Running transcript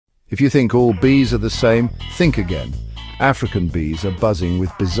If you think all bees are the same, think again. African bees are buzzing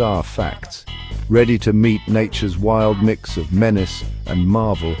with bizarre facts, ready to meet nature's wild mix of menace and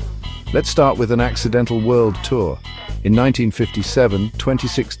marvel. Let's start with an accidental world tour. In 1957,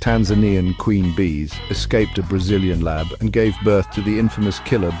 26 Tanzanian queen bees escaped a Brazilian lab and gave birth to the infamous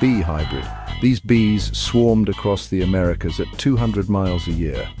killer bee hybrid. These bees swarmed across the Americas at 200 miles a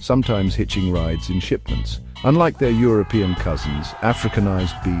year, sometimes hitching rides in shipments. Unlike their European cousins,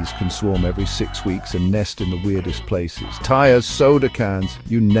 Africanized bees can swarm every 6 weeks and nest in the weirdest places. Tires, soda cans,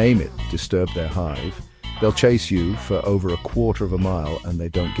 you name it, disturb their hive. They'll chase you for over a quarter of a mile and they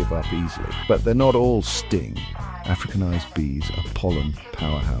don't give up easily. But they're not all sting. Africanized bees are pollen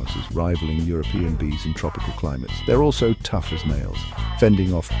powerhouses, rivaling European bees in tropical climates. They're also tough as nails,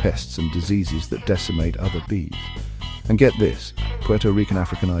 fending off pests and diseases that decimate other bees. And get this, Puerto Rican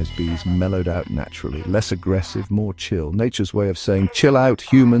Africanized bees mellowed out naturally, less aggressive, more chill. Nature's way of saying, chill out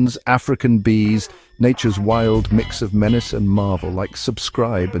humans, African bees, nature's wild mix of menace and marvel. Like,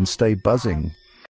 subscribe and stay buzzing.